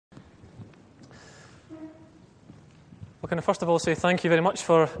Well, can I first of all say thank you very much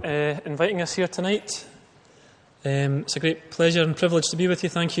for inviting us here tonight. It's a great pleasure and privilege to be with you.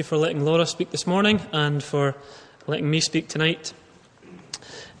 Thank you for letting Laura speak this morning and for letting me speak tonight.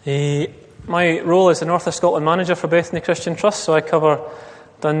 My role is the North of Scotland manager for Bethany Christian Trust, so I cover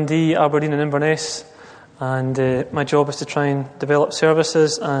Dundee, Aberdeen and Inverness, and my job is to try and develop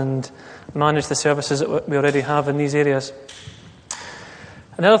services and manage the services that we already have in these areas.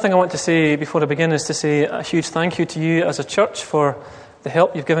 Another thing I want to say before I begin is to say a huge thank you to you as a church for the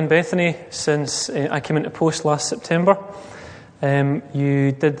help you've given Bethany since I came into post last September.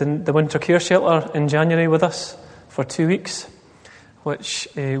 You did the winter care shelter in January with us for 2 weeks, which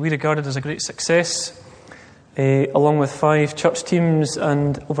we regarded as a great success, along with 5 church teams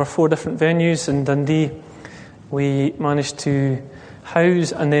and over 4 different venues in Dundee. We managed to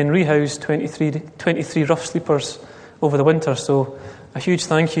house and then rehouse 23 rough sleepers over the winter, so a huge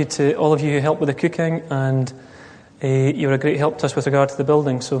thank you to all of you who helped with the cooking, and you were a great help to us with regard to the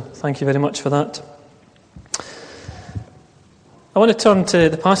building, so thank you very much for that. I want to turn to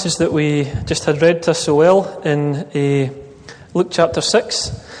the passage that we just had read to us so well in Luke chapter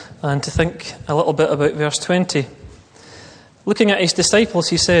 6, and to think a little bit about verse 20. Looking at his disciples,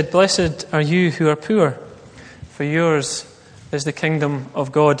 he said, "Blessed are you who are poor, for yours is the kingdom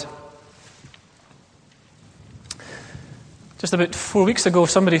of God." Just about 4 weeks ago,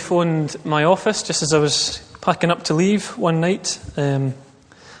 somebody phoned my office just as I was packing up to leave one night.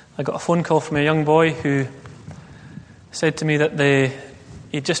 I got a phone call from a young boy who said to me that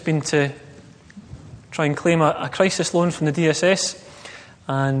he'd just been to try and claim a crisis loan from the DSS,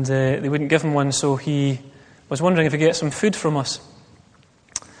 and they wouldn't give him one, so he was wondering if he could get some food from us.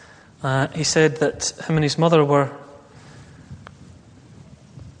 He said that him and his mother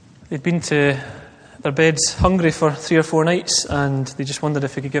they'd been to their beds hungry for 3 or 4 nights, and they just wondered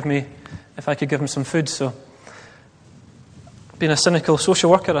if I could give them some food. So, being a cynical social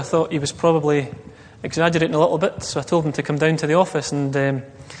worker, I thought he was probably exaggerating a little bit, so I told him to come down to the office, and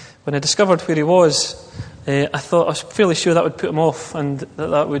when I discovered where he was, I was fairly sure that would put him off, and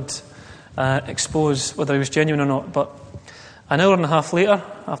that would expose whether he was genuine or not. But an hour and a half later,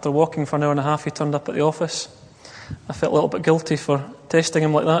 after walking for an hour and a half, he turned up at the office. I felt a little bit guilty for testing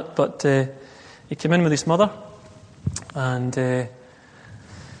him like that, but he came in with his mother, and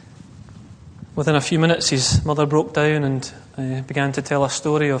within a few minutes his mother broke down and began to tell a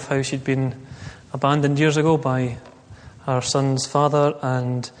story of how she'd been abandoned years ago by her son's father,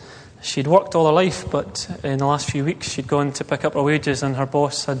 and she'd worked all her life, but in the last few weeks she'd gone to pick up her wages, and her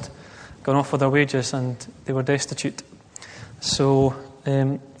boss had gone off with her wages and they were destitute. So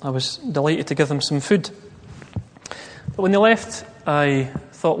I was delighted to give them some food. But when they left, I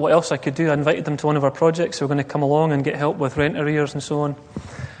thought what else I could do. I invited them to one of our projects. They were going to come along and get help with rent arrears and so on.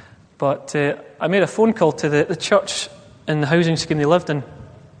 But I made a phone call to the church in the housing scheme they lived in.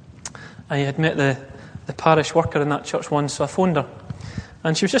 I had met the parish worker in that church once, so I phoned her.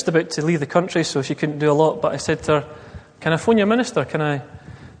 And she was just about to leave the country, so she couldn't do a lot. But I said to her, "Can I phone your minister? Can I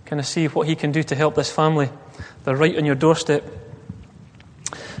see what he can do to help this family? They're right on your doorstep."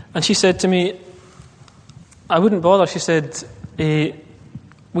 And she said to me, "I wouldn't bother." She said,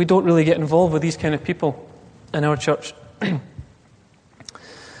 "We don't really get involved with these kind of people in our church." And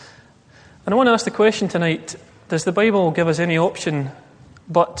I want to ask the question tonight, does the Bible give us any option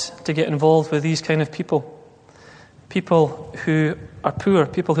but to get involved with these kind of people? People who are poor,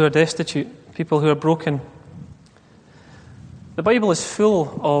 people who are destitute, people who are broken. The Bible is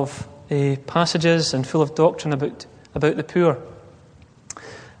full of passages and full of doctrine about the poor.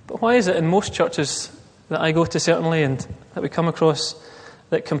 But why is it in most churches that I go to, certainly, and that we come across,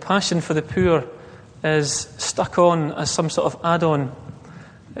 that compassion for the poor is stuck on as some sort of add-on?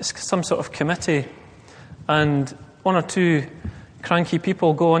 It's some sort of committee, and 1 or 2 cranky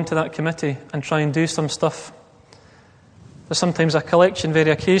people go onto that committee and try and do some stuff. There's sometimes a collection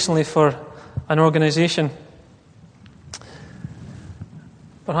very occasionally for an organisation.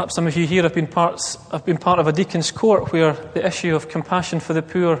 Perhaps some of you here have been part of a deacon's court where the issue of compassion for the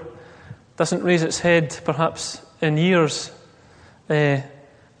poor doesn't raise its head perhaps in years,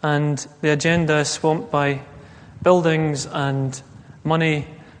 and the agenda is swamped by buildings and money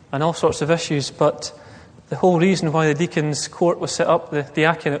and all sorts of issues. But the whole reason why the deacon's court was set up, the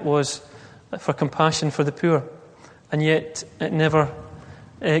diaconate, was for compassion for the poor, and yet it never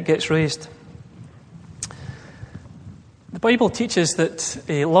gets raised. The Bible teaches that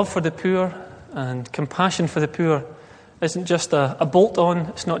love for the poor and compassion for the poor isn't just a bolt-on,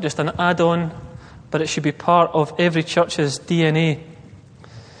 it's not just an add-on, but it should be part of every church's DNA.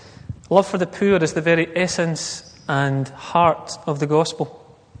 Love for the poor is the very essence and heart of the gospel.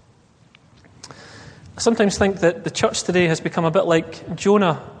 sometimes think that the church today has become a bit like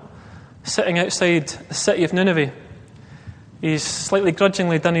Jonah sitting outside the city of Nineveh. He's slightly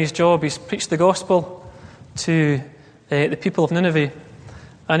grudgingly done his job. He's preached the gospel to the people of Nineveh.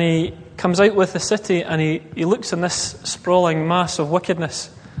 And he comes out with the city and he looks in this sprawling mass of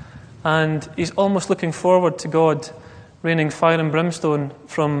wickedness. And he's almost looking forward to God raining fire and brimstone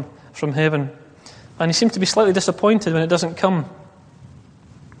from heaven. And he seems to be slightly disappointed when it doesn't come.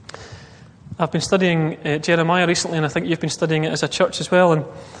 I've been studying Jeremiah recently, and I think you've been studying it as a church as well. And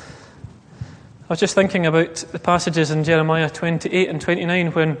I was just thinking about the passages in Jeremiah 28 and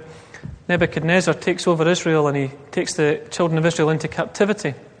 29 when Nebuchadnezzar takes over Israel and he takes the children of Israel into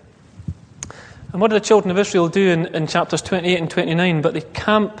captivity. And what do the children of Israel do in chapters 28 and 29? But they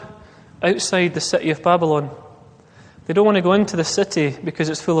camp outside the city of Babylon. They don't want to go into the city because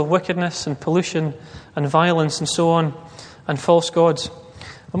it's full of wickedness and pollution and violence and so on, and false gods.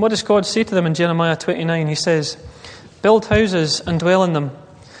 And what does God say to them in Jeremiah 29? He says, "Build houses and dwell in them.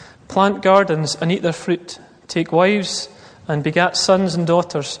 Plant gardens and eat their fruit. Take wives and begat sons and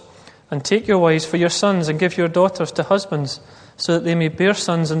daughters. And take your wives for your sons and give your daughters to husbands, so that they may bear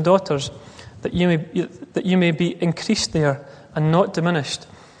sons and daughters, that you may be increased there and not diminished.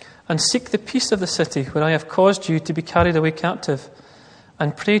 And seek the peace of the city where I have caused you to be carried away captive.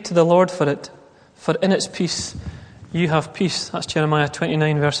 And pray to the Lord for it, for in its peace you have peace." That's Jeremiah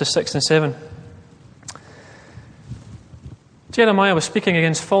 29, verses 6 and 7. Jeremiah was speaking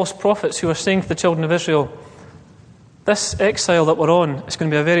against false prophets who were saying to the children of Israel, this exile that we're on is going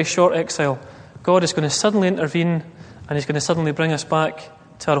to be a very short exile. God is going to suddenly intervene and He's going to suddenly bring us back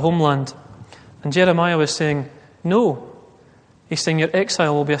to our homeland. And Jeremiah was saying, no. He's saying your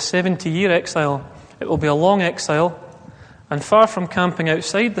exile will be a 70-year exile. It will be a long exile. And far from camping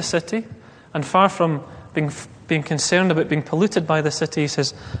outside the city, and far from being concerned about being polluted by the city, he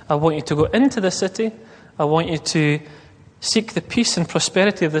says, I want you to go into the city. I want you to seek the peace and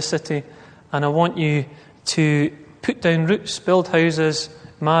prosperity of the city. And I want you to put down roots, build houses,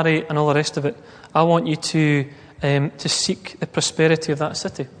 marry, and all the rest of it. I want you to seek the prosperity of that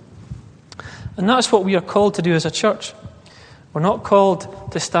city. And that's what we are called to do as a church. We're not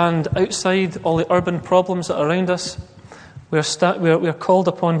called to stand outside all the urban problems that are around us. We are called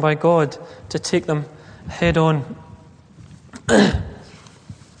upon by God to take them head on. And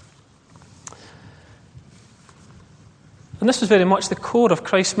this was very much the core of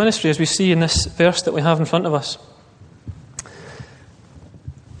Christ's ministry, as we see in this verse that we have in front of us.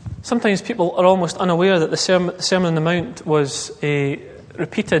 Sometimes people are almost unaware that the Sermon on the Mount was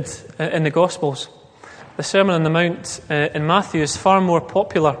repeated in the Gospels. The Sermon on the Mount in Matthew is far more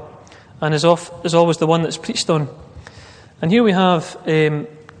popular and is always the one that's preached on. And here we have the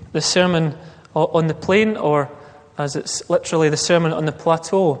Sermon on the Plain, or as it's literally the Sermon on the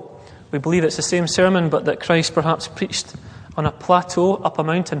Plateau. We believe it's the same sermon, but that Christ perhaps preached on a plateau up a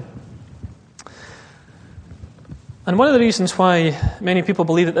mountain. And one of the reasons why many people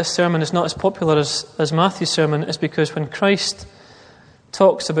believe that this sermon is not as popular as Matthew's sermon is because when Christ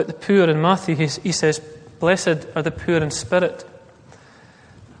talks about the poor in Matthew, he says, "Blessed are the poor in spirit."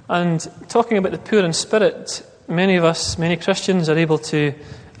 And talking about the poor in spirit, many Christians are able to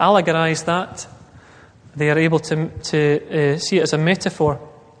allegorize that. They are able to see it as a metaphor.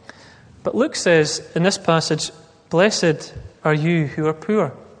 But Luke says in this passage, "Blessed are you who are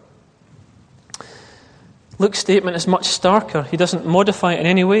poor." Luke's statement is much starker. He doesn't modify it in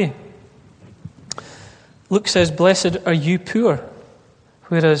any way. Luke says, "Blessed are you poor,"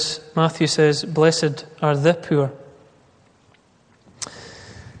 whereas Matthew says, "Blessed are the poor."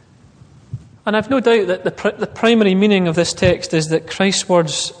 And I've no doubt that the primary meaning of this text is that Christ's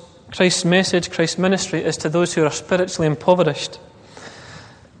words, Christ's message, Christ's ministry is to those who are spiritually impoverished.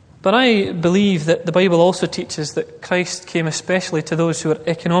 But I believe that the Bible also teaches that Christ came especially to those who are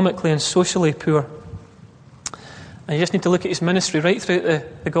economically and socially poor. And you just need to look at his ministry right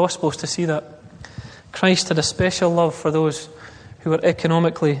throughout the Gospels to see that. Christ had a special love for those who were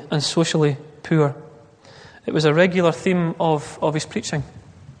economically and socially poor. It was a regular theme of his preaching.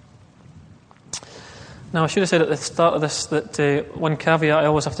 Now, I should have said at the start of this that one caveat I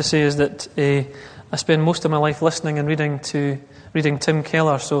always have to say is that I spend most of my life listening and reading Tim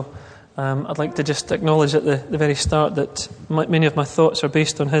Keller, so I'd like to just acknowledge at the very start that many of my thoughts are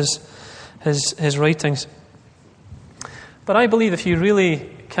based on his writings. But I believe if you really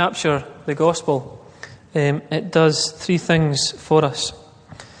capture the gospel, it does three things for us.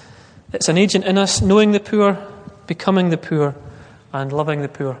 It's an agent in us knowing the poor, becoming the poor, and loving the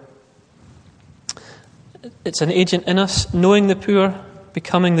poor. It's an agent in us knowing the poor,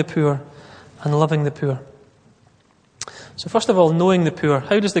 becoming the poor, and loving the poor. So first of all, knowing the poor.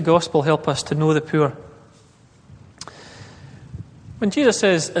 How does the gospel help us to know the poor? When Jesus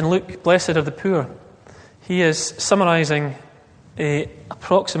says in Luke, "Blessed are the poor," he is summarising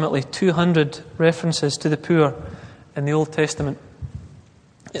approximately 200 references to the poor in the Old Testament.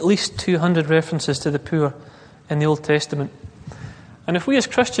 At least 200 references to the poor in the Old Testament. And if we as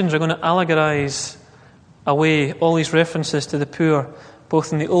Christians are going to allegorise away all these references to the poor,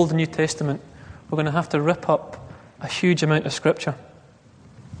 both in the Old and New Testament, we're going to have to rip up a huge amount of Scripture.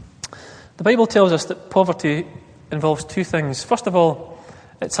 The Bible tells us that poverty involves two things. First of all,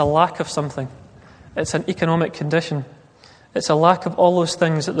 it's a lack of something. It's an economic condition. It's a lack of all those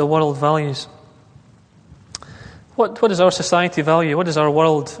things that the world values. What does our society value? What does our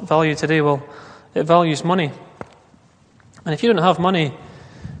world value today? Well, it values money. And if you don't have money,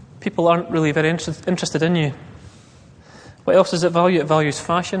 people aren't really very interested in you. What else does it value? It values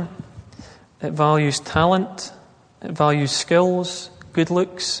fashion. It values talent. It values skills, good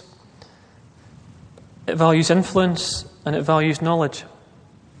looks. It values influence, and it values knowledge.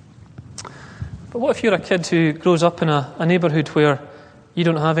 But what if you're a kid who grows up in a neighbourhood where you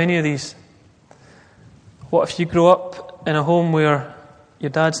don't have any of these? What if you grow up in a home where your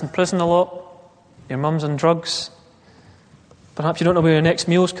dad's in prison a lot, your mum's on drugs, perhaps you don't know where your next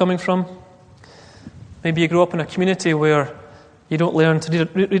meal's coming from? Maybe you grow up in a community where you don't learn to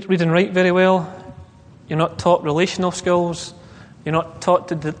read and write very well, you're not taught relational skills, you're not taught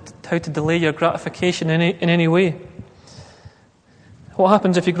how to delay your gratification in any way. What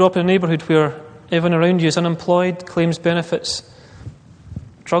happens if you grow up in a neighbourhood where everyone around you is unemployed, claims benefits,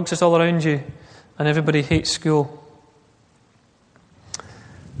 drugs is all around you, and everybody hates school?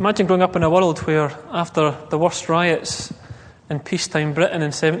 Imagine growing up in a world where after the worst riots in peacetime Britain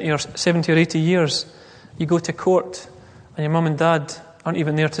in 70 or 80 years, you go to court and your mum and dad aren't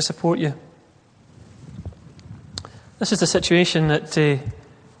even there to support you. This is the situation that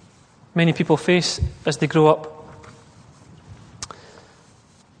many people face as they grow up.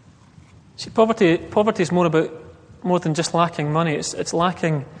 See, poverty is more than just lacking money. It's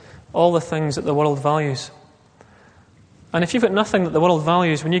lacking all the things that the world values. And if you've got nothing that the world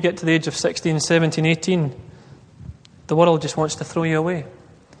values, when you get to the age of 16, 17, 18, the world just wants to throw you away.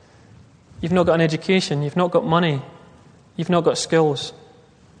 You've not got an education, you've not got money, you've not got skills.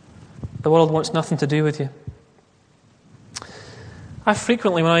 The world wants nothing to do with you. I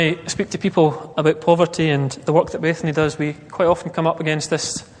frequently, when I speak to people about poverty and the work that Bethany does, we quite often come up against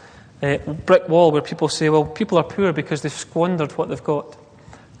this brick wall where people say, well, people are poor because they've squandered what they've got.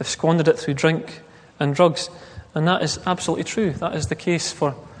 They've squandered it through drink and drugs. And that is absolutely true. That is the case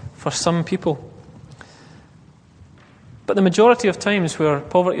for some people. But the majority of times where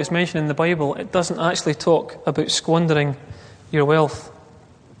poverty is mentioned in the Bible, it doesn't actually talk about squandering your wealth.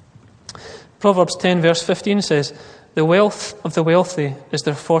 Proverbs 10 verse 15 says, "The wealth of the wealthy is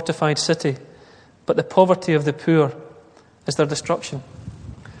their fortified city, but the poverty of the poor is their destruction."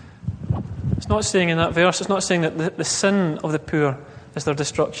 It's not saying in that verse, it's not saying that the sin of the poor is their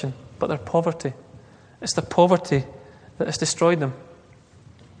destruction, but their poverty. It's the poverty that has destroyed them.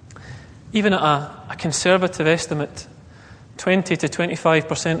 Even at a conservative estimate, 20 to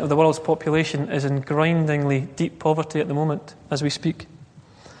 25% of the world's population is in grindingly deep poverty at the moment as we speak.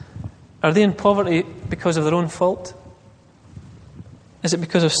 Are they in poverty because of their own fault? Is it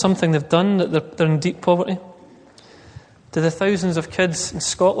because of something they've done that they're in deep poverty? Do the thousands of kids in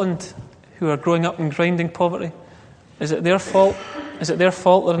Scotland who are growing up in grinding poverty, is it their fault? Is it their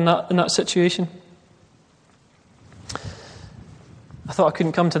fault they're in that situation? I thought I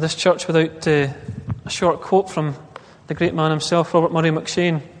couldn't come to this church without a short quote from the great man himself, Robert Murray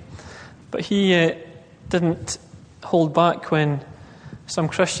McShane. But he didn't hold back when some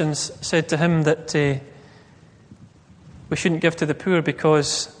Christians said to him that we shouldn't give to the poor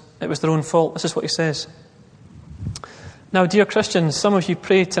because it was their own fault. This is what he says. "Now, dear Christians, some of you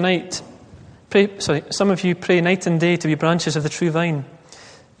pray night and day to be branches of the true vine.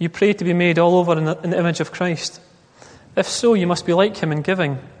 You pray to be made all over in the image of Christ. If so, you must be like him in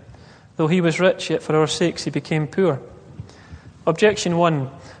giving. Though he was rich, yet for our sakes he became poor. Objection 1.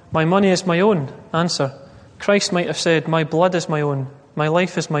 My money is my own. Answer. Christ might have said, my blood is my own, my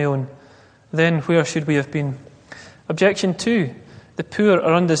life is my own. Then where should we have been? Objection 2. The poor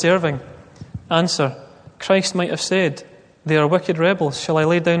are undeserving. Answer. Christ might have said, they are wicked rebels. Shall I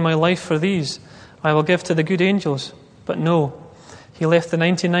lay down my life for these? I will give to the good angels. But no. He left the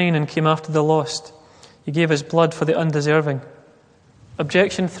 99 and came after the lost. He gave his blood for the undeserving.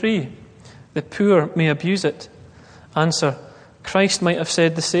 Objection 3. The poor may abuse it. Answer. Christ might have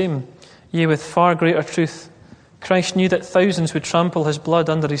said the same, yea, with far greater truth. Christ knew that thousands would trample his blood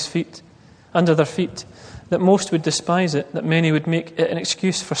under their feet, that most would despise it, that many would make it an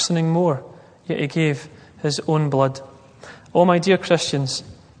excuse for sinning more, yet he gave his own blood. Oh, my dear Christians,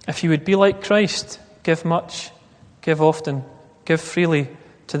 if you would be like Christ, give much, give often, give freely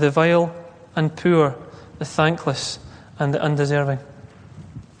to the vile and poor, the thankless and the undeserving.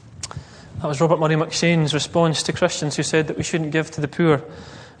 That was Robert Murray McShane's response to Christians who said that we shouldn't give to the poor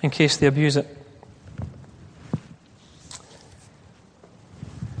in case they abuse it.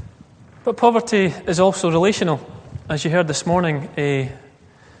 But poverty is also relational. As you heard this morning, one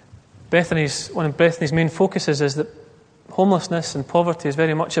of Bethany's main focuses is that homelessness and poverty is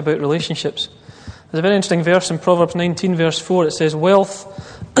very much about relationships. There's a very interesting verse in Proverbs 19, verse 4. It says, wealth,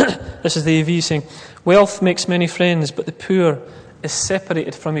 this is the AV saying, wealth makes many friends, but the poor is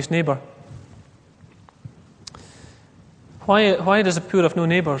separated from his neighbour. Why does the poor have no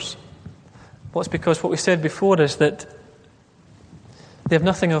neighbours? Well, it's because what we said before is that they have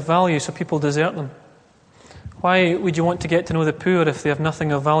nothing of value, so people desert them. Why would you want to get to know the poor if they have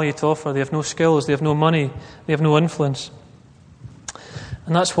nothing of value to offer? They have no skills, they have no money, they have no influence.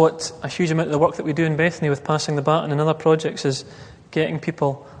 And that's what a huge amount of the work that we do in Bethany with Passing the Baton and other projects is, getting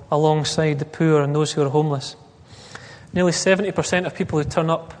people alongside the poor and those who are homeless. Nearly 70% of people who turn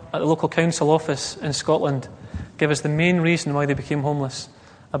up at the local council office in Scotland give us the main reason why they became homeless,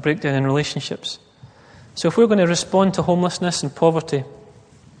 a breakdown in relationships. So if we're going to respond to homelessness and poverty,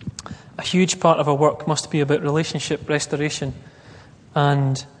 a huge part of our work must be about relationship restoration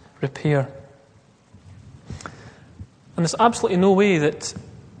and repair. And there's absolutely no way that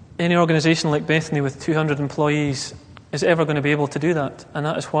any organisation like Bethany with 200 employees is ever going to be able to do that. And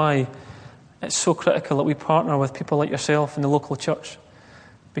that is why it's so critical that we partner with people like yourself in the local church.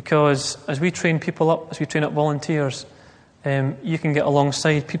 Because as we train people up, as we train up volunteers, you can get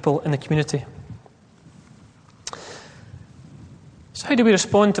alongside people in the community. So how do we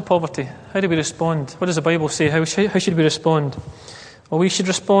respond to poverty? How do we respond? What does the Bible say? How should we respond? Well, we should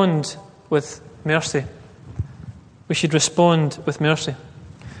respond with mercy. We should respond with mercy.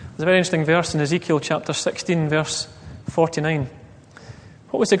 There's a very interesting verse in Ezekiel chapter 16, verse 49.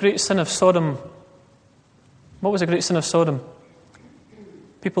 What was the great sin of Sodom? What was the great sin of Sodom?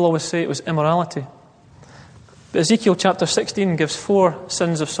 People always say it was immorality. But Ezekiel chapter 16 gives 4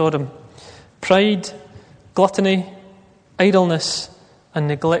 sins of Sodom: pride, gluttony, idleness, and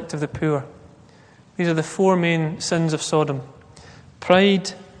neglect of the poor. These are the 4 main sins of Sodom: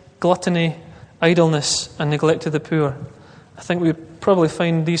 pride, gluttony, idleness, and neglect of the poor. I think we would probably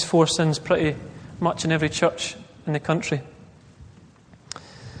find these 4 sins pretty much in every church in the country.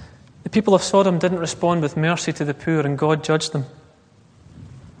 The people of Sodom didn't respond with mercy to the poor, and God judged them.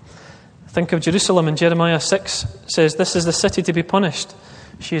 Think of Jerusalem in Jeremiah 6. It says, "This is the city to be punished.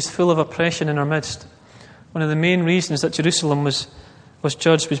 She is full of oppression in her midst." One of the main reasons that Jerusalem was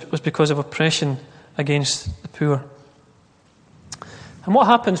judged was because of oppression against the poor. And what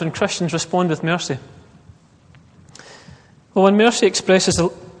happens when Christians respond with mercy? Well, when we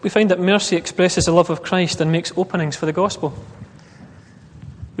find that mercy expresses the love of Christ and makes openings for the gospel.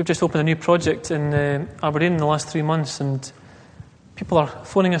 We've just opened a new project in Aberdeen in the last 3 months, and people are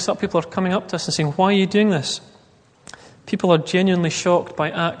phoning us up, people are coming up to us and saying, "Why are you doing this?" People are genuinely shocked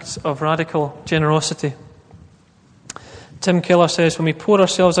by acts of radical generosity. Tim Keller says, "When we pour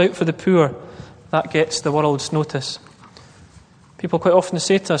ourselves out for the poor, that gets the world's notice." People quite often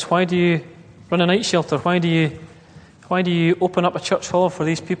say to us, "Why do you run a night shelter? Why do you open up a church hall for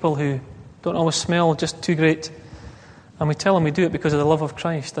these people who don't always smell just too great?" And we tell them we do it because of the love of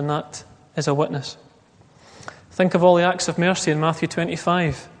Christ, and that is a witness. Think of all the acts of mercy in Matthew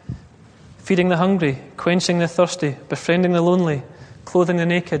 25. Feeding the hungry, quenching the thirsty, befriending the lonely, clothing the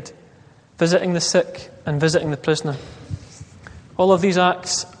naked, visiting the sick, and visiting the prisoner. All of these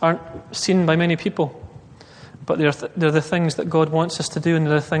acts aren't seen by many people, but they're the things that God wants us to do, and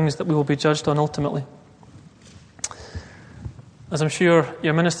they're the things that we will be judged on ultimately. As I'm sure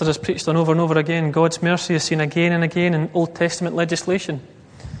your minister has preached on over and over again, God's mercy is seen again and again in Old Testament legislation.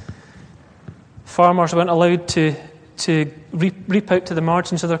 Farmers weren't allowed to reap out to the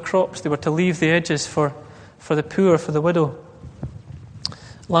margins of their crops. They were to leave the edges for the poor, for the widow.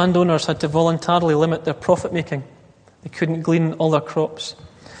 Landowners had to voluntarily limit their profit making. They couldn't glean all their crops.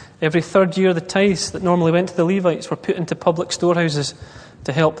 Every 3rd year, the tithes that normally went to the Levites were put into public storehouses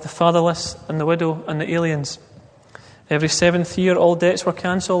to help the fatherless and the widow and the aliens. Every 7th year, all debts were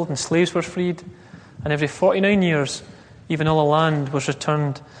cancelled and slaves were freed. And every 49 years, even all the land was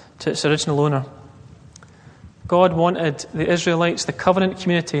returned to its original owner. God wanted the Israelites, the covenant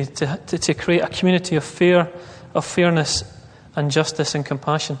community, to create a community of fairness and justice and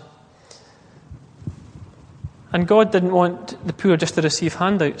compassion. And God didn't want the poor just to receive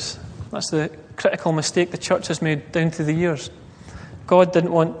handouts. That's the critical mistake the church has made down through the years. God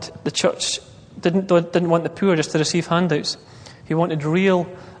didn't want the church didn't want the poor just to receive handouts. He wanted real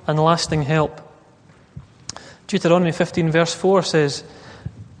and lasting help. Deuteronomy 15 verse 4 says,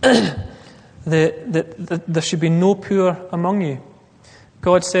 that there should be no poor among you.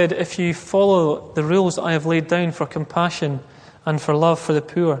 God said, if you follow the rules that I have laid down for compassion and for love for the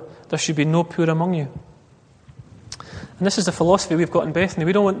poor, there should be no poor among you. And this is the philosophy we've got in Bethany.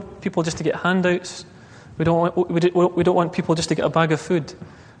 We don't want people just to get handouts. We don't want people just to get a bag of food.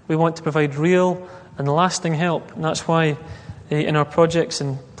 We want to provide real and lasting help. And that's why in our projects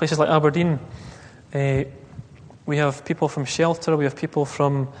in places like Aberdeen, we have people from shelter, we have people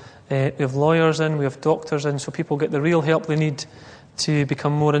from, we have lawyers in, we have doctors in, so people get the real help they need to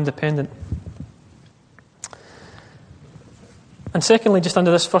become more independent. And secondly, just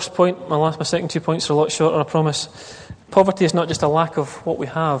under this first point, my second 2 points are a lot shorter, I promise. Poverty is not just a lack of what we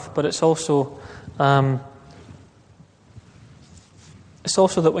have, but it's also that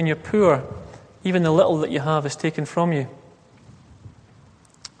when you're poor, even the little that you have is taken from you.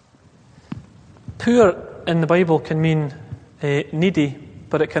 Poor in the Bible can mean needy,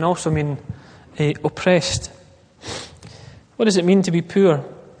 but it can also mean oppressed. What does it mean to be poor?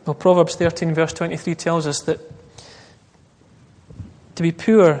 Well, Proverbs 13 verse 23 tells us that to be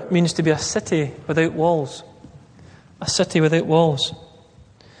poor means to be a city without walls. A city without walls.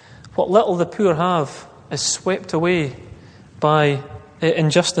 What little the poor have is swept away by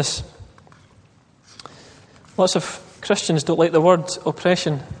injustice. Lots of Christians don't like the word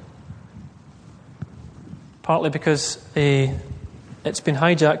oppression, partly because it's been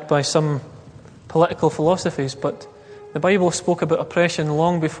hijacked by some political philosophies, but the Bible spoke about oppression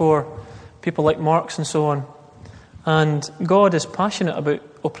long before people like Marx and so on. And God is passionate about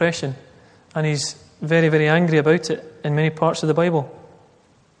oppression, and He's very, very angry about it in many parts of the Bible.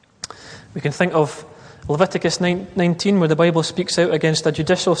 We can think of Leviticus 19, where the Bible speaks out against a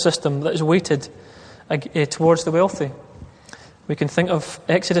judicial system that is weighted towards the wealthy. We can think of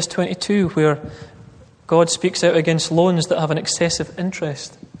Exodus 22, where God speaks out against loans that have an excessive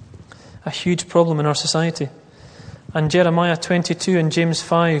interest, a huge problem in our society. And Jeremiah 22 and James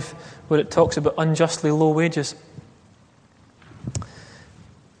 5, where it talks about unjustly low wages.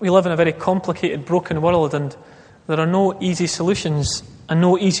 We live in a very complicated, broken world, and there are no easy solutions and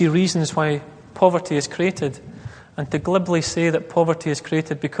no easy reasons why poverty is created. And to glibly say that poverty is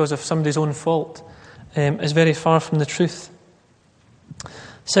created because of somebody's own fault is very far from the truth.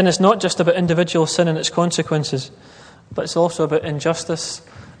 Sin is not just about individual sin and its consequences, but it's also about injustice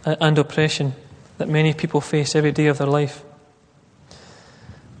and oppression that many people face every day of their life.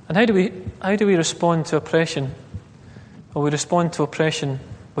 And how do we respond to oppression? Well, we respond to oppression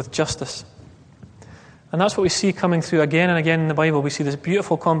with justice. And that's what we see coming through again and again in the Bible. We see this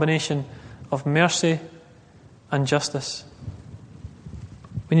beautiful combination of mercy and justice.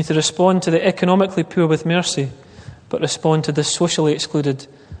 We need to respond to the economically poor with mercy, but respond to the socially excluded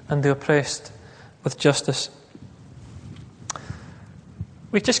and the oppressed with justice.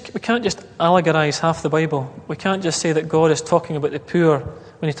 We can't just allegorize half the Bible. We can't just say that God is talking about the poor.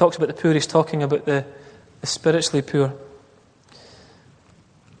 When He talks about the poor, He's talking about the spiritually poor.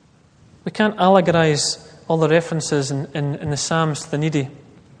 We can't allegorize all the references in the Psalms to the needy.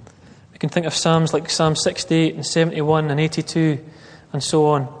 We can think of Psalms like Psalm 68 and 71 and 82 and so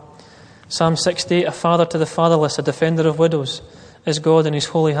on. Psalm 68, a father to the fatherless, a defender of widows, is God in His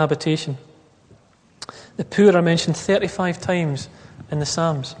holy habitation. The poor are mentioned 35 times in the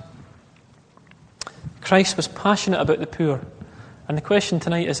Psalms. Christ was passionate about the poor. And the question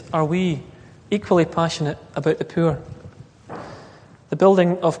tonight is, are we equally passionate about the poor? The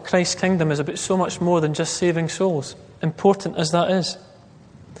building of Christ's kingdom is about so much more than just saving souls, important as that is.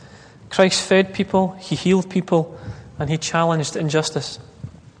 Christ fed people, He healed people, and He challenged injustice.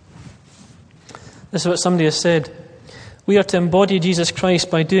 This is what somebody has said. We are to embody Jesus Christ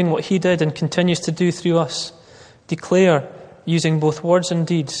by doing what He did and continues to do through us. Declare, using both words and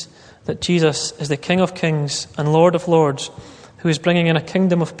deeds, that Jesus is the King of kings and Lord of lords, who is bringing in a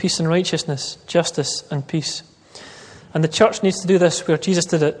kingdom of peace and righteousness, justice and peace. And the church needs to do this where Jesus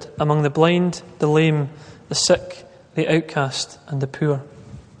did it, among the blind, the lame, the sick, the outcast, and the poor.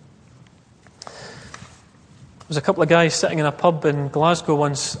 There was a couple of guys sitting in a pub in Glasgow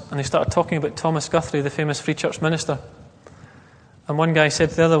once, and they started talking about Thomas Guthrie, the famous Free Church minister. And one guy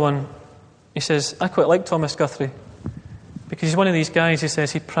said to the other one, he says, I quite like Thomas Guthrie, because he's one of these guys, he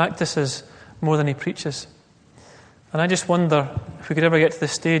says, he practices more than he preaches. And I just wonder if we could ever get to the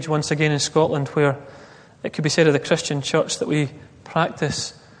stage once again in Scotland where it could be said of the Christian church that we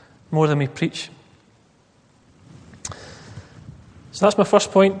practice more than we preach. So that's my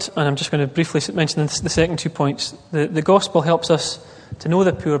first point, and I'm just going to briefly mention the second 2 points. The gospel helps us to know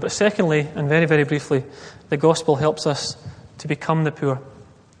the poor. But secondly, and very, very briefly, the gospel helps us to become the poor.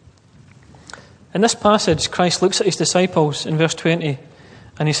 In this passage, Christ looks at his disciples in verse 20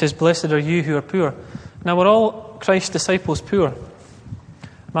 and he says, "Blessed are you who are poor." Now, were all Christ's disciples poor?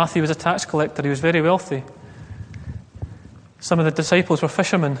 Matthew was a tax collector. He was very wealthy. Some of the disciples were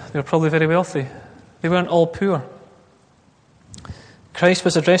fishermen. They were probably very wealthy. They weren't all poor. Christ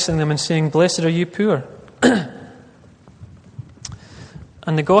was addressing them and saying, "Blessed are you poor."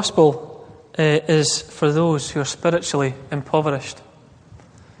 And the gospel is for those who are spiritually impoverished.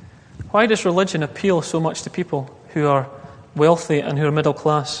 Why does religion appeal so much to people who are wealthy and who are middle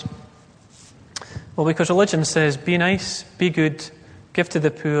class? Well, because religion says, be nice, be good, give to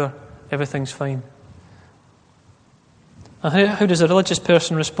the poor, everything's fine. And how does a religious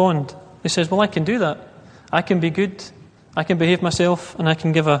person respond? He says, well, I can do that. I can be good, I can behave myself, and I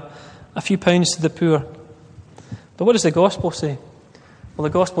can give a few pounds to the poor. But what does the gospel say? Well, the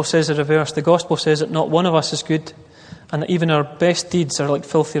gospel says the reverse. The gospel says that not one of us is good, and that even our best deeds are like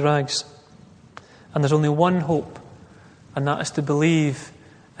filthy rags. And there's only one hope, and that is to believe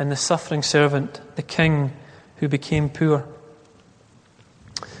in the suffering servant, the King who became poor.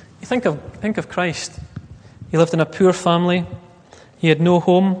 You think of Christ. He lived in a poor family. He had no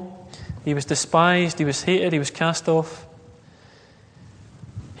home. He was despised. He was hated. He was cast off.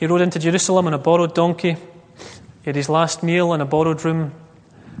 He rode into Jerusalem on a borrowed donkey. He had his last meal in a borrowed room,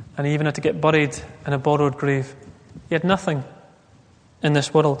 and he even had to get buried in a borrowed grave. He had nothing in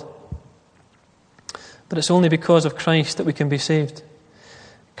this world. But it's only because of Christ that we can be saved.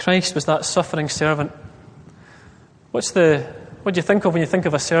 Christ was that suffering servant. What do you think of when you think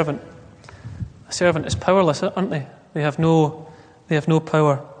of a servant? A servant is powerless, aren't they? They have no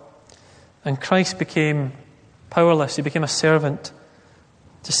power. And Christ became powerless. He became a servant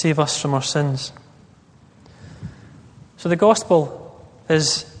to save us from our sins. So the gospel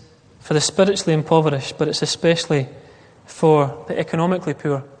is for the spiritually impoverished, but it's especially for the economically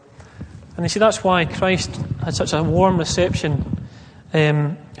poor. And you see, that's why Christ had such a warm reception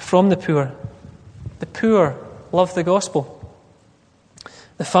from the poor. The poor loved the gospel.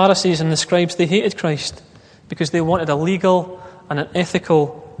 The Pharisees and the scribes, they hated Christ because they wanted a legal and an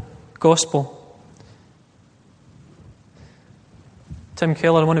ethical gospel. Tim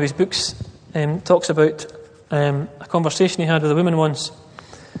Keller, in one of his books, talks about a conversation he had with a woman once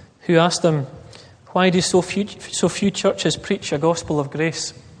who asked him, why do so few churches preach a gospel of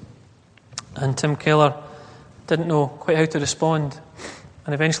grace? And Tim Keller didn't know quite how to respond.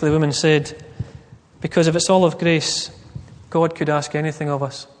 And eventually the woman said, because if it's all of grace, God could ask anything of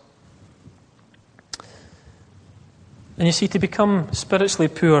us. And you see, to become spiritually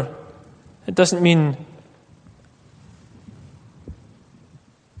poor, it doesn't mean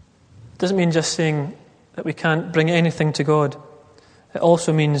just saying that we can't bring anything to God. It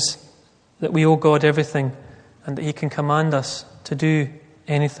also means that we owe God everything and that He can command us to do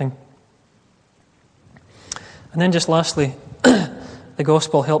anything. And then just lastly, the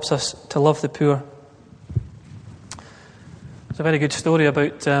gospel helps us to love the poor. There's a very good story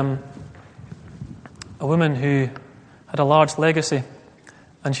about a woman who had a large legacy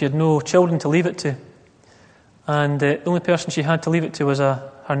and she had no children to leave it to. And the only person she had to leave it to was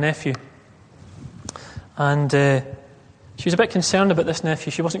her nephew. And she was a bit concerned about this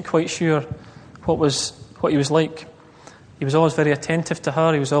nephew. She wasn't quite sure what he was like. He was always very attentive to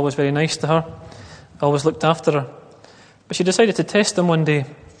her. He was always very nice to her. Always looked after her. But she decided to test him one day.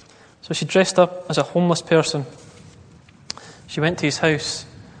 So she dressed up as a homeless person. She went to his house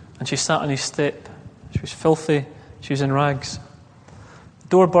and she sat on his step. She was filthy. She was in rags. The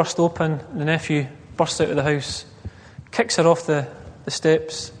door burst open. The nephew bursts out of the house, kicks her off the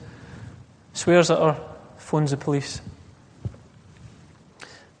steps, swears at her, phones the police.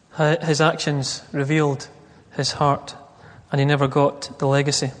 His actions revealed his heart, and he never got the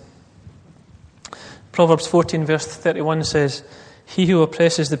legacy. Proverbs 14 verse 31 says, he who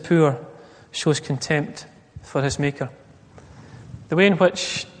oppresses the poor shows contempt for his maker. The way in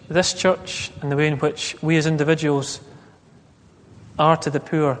which this church and the way in which we as individuals are to the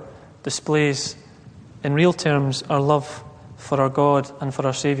poor displays in real terms our love for our God and for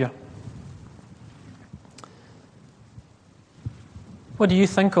our Saviour. What do you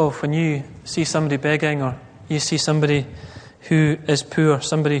think of when you see somebody begging or you see somebody who is poor,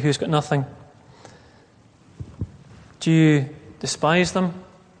 somebody who's got nothing? Do you despise them?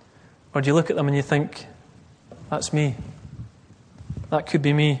 Or do you look at them and you think, that's me? That could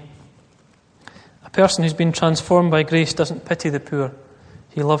be me. A person who's been transformed by grace doesn't pity the poor.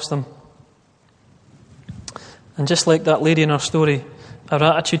 He loves them. And just like that lady in our story, our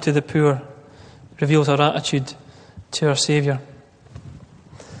attitude to the poor reveals our attitude to our Saviour.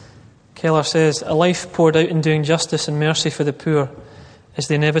 Keller says, a life poured out in doing justice and mercy for the poor is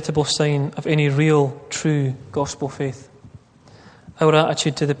the inevitable sign of any real, true gospel faith. Our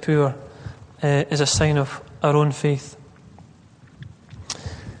attitude to the poor is a sign of our own faith.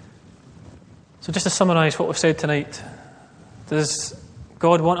 So just to summarise what we've said tonight, does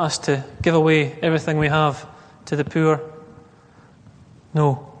God want us to give away everything we have to the poor?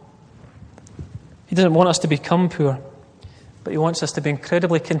 No. He doesn't want us to become poor, but he wants us to be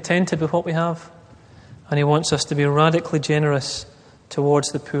incredibly contented with what we have, and he wants us to be radically generous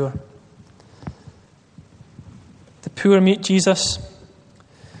towards the poor. The poor meet Jesus.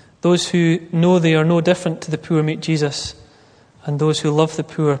 Those who know they are no different to the poor meet Jesus, and those who love the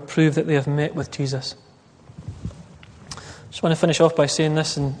poor prove that they have met with Jesus. I just want to finish off by saying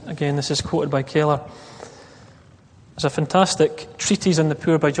this, and again, this is quoted by Keller. There's a fantastic treatise on the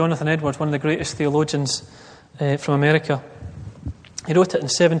poor by Jonathan Edwards, one of the greatest theologians from America. He wrote it in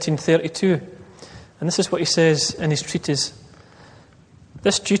 1732, and this is what he says in his treatise.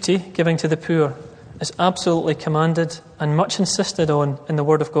 This duty, giving to the poor, is absolutely commanded and much insisted on in the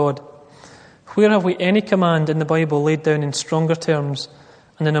Word of God. Where have we any command in the Bible laid down in stronger terms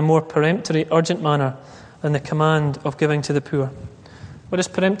and in a more peremptory, urgent manner than the command of giving to the poor? What does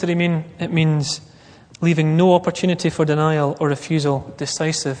peremptory mean? It means leaving no opportunity for denial or refusal,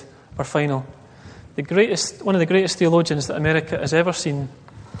 decisive or final. One of the greatest theologians that America has ever seen,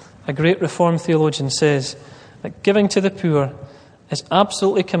 a great Reformed theologian, says that giving to the poor is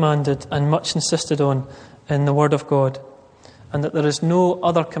absolutely commanded and much insisted on in the Word of God, and that there is no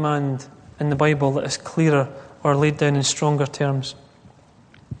other command in the Bible that is clearer or laid down in stronger terms.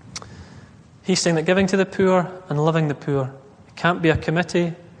 He's saying that giving to the poor and loving the poor, it can't be a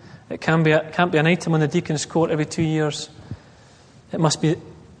committee, it can't be an item on the deacon's court every 2 years. It must be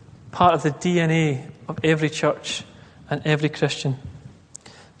part of the DNA of every church and every Christian.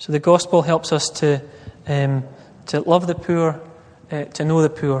 So the gospel helps us to love the poor, to know the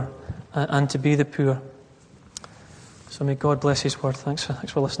poor, and to be the poor. So may God bless his word. Thanks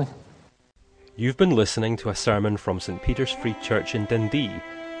for listening. You've been listening to a sermon from St Peter's Free Church in Dundee,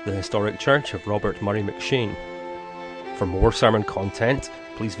 the historic church of Robert Murray McShane. For more sermon content,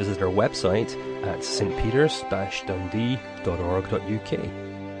 please visit our website at stpeters-dundee.org.uk.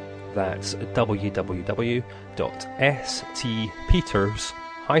 That's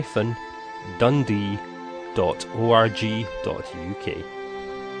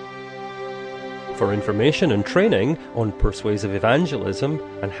For information and training on persuasive evangelism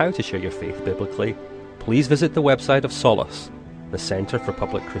and how to share your faith biblically, please visit the website of Solace, the Centre for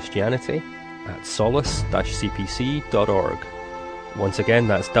Public Christianity, at solace-cpc.org. Once again,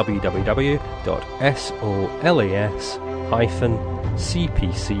 that's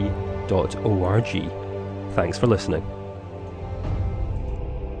www.solas-cpc.org. Thanks for listening.